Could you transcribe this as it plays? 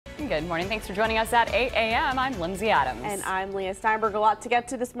Good morning. Thanks for joining us at 8 a.m. I'm Lindsey Adams. And I'm Leah Steinberg. A lot to get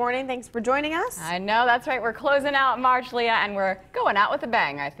to this morning. Thanks for joining us. I know, that's right. We're closing out March, Leah, and we're going out with a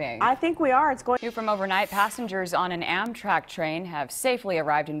bang, I think. I think we are. It's going. New from overnight, passengers on an Amtrak train have safely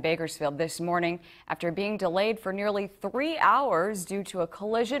arrived in Bakersfield this morning after being delayed for nearly 3 hours due to a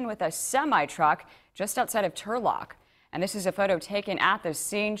collision with a semi-truck just outside of Turlock. And this is a photo taken at the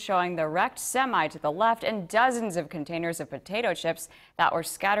scene showing the wrecked semi to the left and dozens of containers of potato chips that were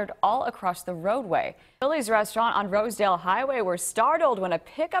scattered all across the roadway. Billy's restaurant on Rosedale Highway were startled when a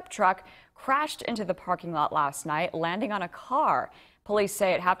pickup truck crashed into the parking lot last night, landing on a car. Police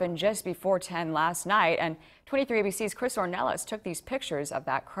say it happened just before 10 last night, and 23 ABC's Chris Ornelas took these pictures of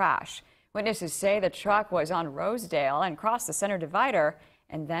that crash. Witnesses say the truck was on Rosedale and crossed the center divider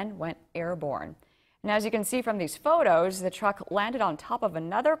and then went airborne. And as you can see from these photos, the truck landed on top of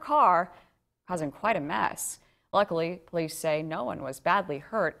another car, causing quite a mess. Luckily, police say no one was badly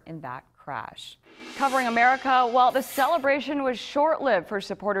hurt in that crash. Covering America, well, the celebration was short-lived for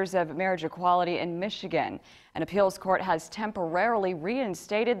supporters of marriage equality in Michigan. An appeals court has temporarily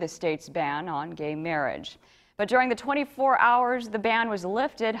reinstated the state's ban on gay marriage. But during the 24 hours the ban was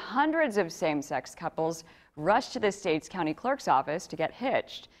lifted, hundreds of same-sex couples rushed to the state's county clerk's office to get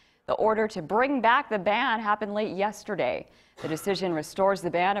hitched. The order to bring back the ban happened late yesterday. The decision restores the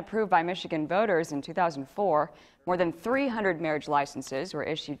ban approved by Michigan voters in 2004. More than 300 marriage licenses were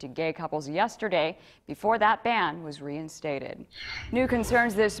issued to gay couples yesterday before that ban was reinstated. New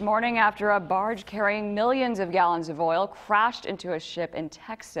concerns this morning after a barge carrying millions of gallons of oil crashed into a ship in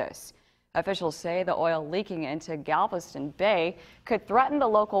Texas. Officials say the oil leaking into Galveston Bay could threaten the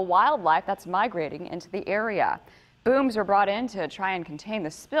local wildlife that's migrating into the area. Booms were brought in to try and contain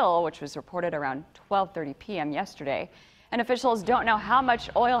the spill, which was reported around 12:30 p.m. yesterday. And officials don't know how much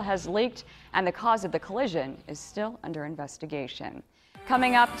oil has leaked, and the cause of the collision is still under investigation.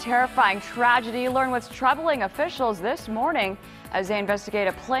 Coming up, terrifying tragedy. Learn what's troubling officials this morning as they investigate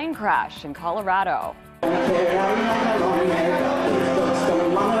a plane crash in Colorado.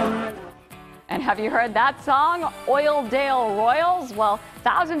 And have you heard that song, Oildale Royals? Well,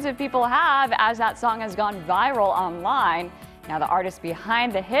 thousands of people have, as that song has gone viral online. Now the artist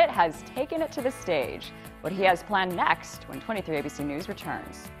behind the hit has taken it to the stage. What he has planned next when 23 ABC News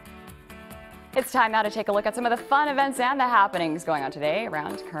returns. It's time now to take a look at some of the fun events and the happenings going on today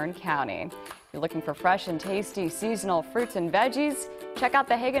around Kern County. If you're looking for fresh and tasty seasonal fruits and veggies, check out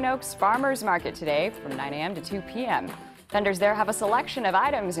the Hagen Oaks Farmers Market today from 9 a.m. to 2 p.m. Vendors there have a selection of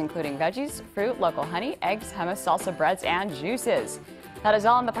items including veggies, fruit, local honey, eggs, hummus, salsa breads, and juices. That is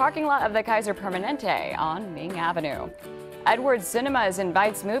all in the parking lot of the Kaiser Permanente on Ming Avenue. Edwards Cinemas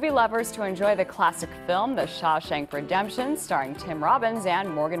invites movie lovers to enjoy the classic film The Shawshank Redemption, starring Tim Robbins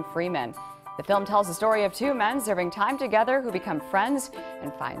and Morgan Freeman. The film tells the story of two men serving time together who become friends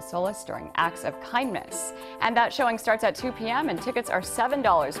and find solace during acts of kindness. And that showing starts at 2 p.m. and tickets are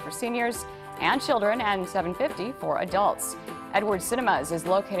 $7 for seniors and children and $7.50 for adults. Edwards Cinemas is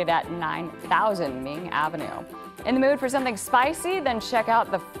located at 9000 Ming Avenue. In the mood for something spicy? Then check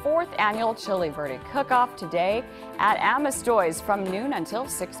out the 4th annual Chili Verde Cook-Off today at Amistoy's from noon until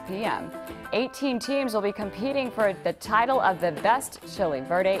 6 p.m. 18 teams will be competing for the title of the best Chili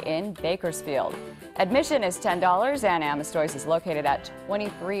Verde in Bakersfield. Admission is $10 and Amistoy's is located at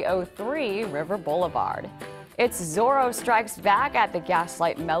 2303 River Boulevard. It's Zorro Strikes Back at the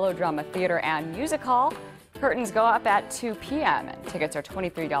Gaslight Melodrama Theater and Music Hall. Curtains go up at 2 p.m. and tickets are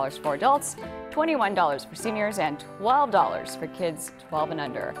 $23 for adults, $21 for seniors, and $12 for kids 12 and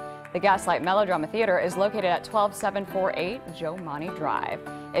under. The Gaslight Melodrama Theater is located at 12748 Joe Monty Drive.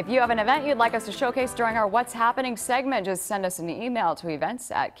 If you have an event you'd like us to showcase during our What's Happening segment, just send us an email to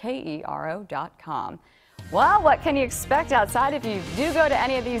events@kero.com. Well, what can you expect outside if you do go to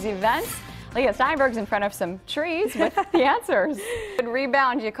any of these events? Leah Steinberg's in front of some trees with the answers. Good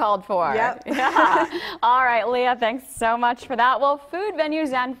rebound you called for. Yep. Yeah. All right, Leah, thanks so much for that. Well, food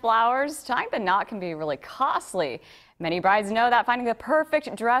venues and flowers, tying the knot can be really costly. Many brides know that finding the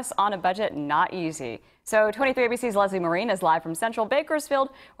perfect dress on a budget, not easy. So 23 ABC's Leslie Marine is live from Central Bakersfield,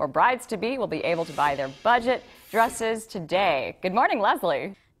 where brides-to-be will be able to buy their budget dresses today. Good morning,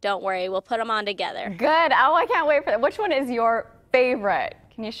 Leslie. Don't worry, we'll put them on together. Good. Oh, I can't wait for that. Which one is your favorite?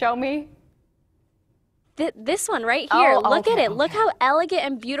 Can you show me? This one right here, look at it. Okay. Look how elegant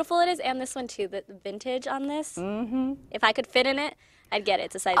and beautiful it is. And this one too, the vintage on this. Mm-hmm. If I could fit in it, I'd get it.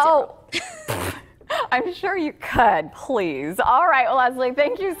 It's a size 0. I'm sure you could, please. All right, well, Leslie,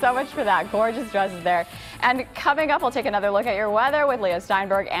 thank you so much for that. Gorgeous dresses there. And coming up, we'll take another look at your weather with Leah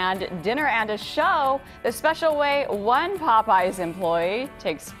Steinberg and dinner and a show. The special way one Popeyes employee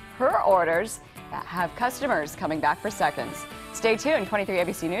takes her orders that have customers coming back for seconds. Stay tuned. 23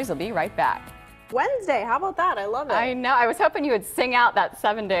 ABC News will be right back. Wednesday, how about that? I love it. I know. I was hoping you would sing out that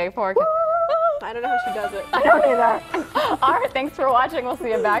 7-day forecast. I don't know how she does it. I don't either. All right, thanks for watching. We'll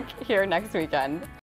see you back here next weekend.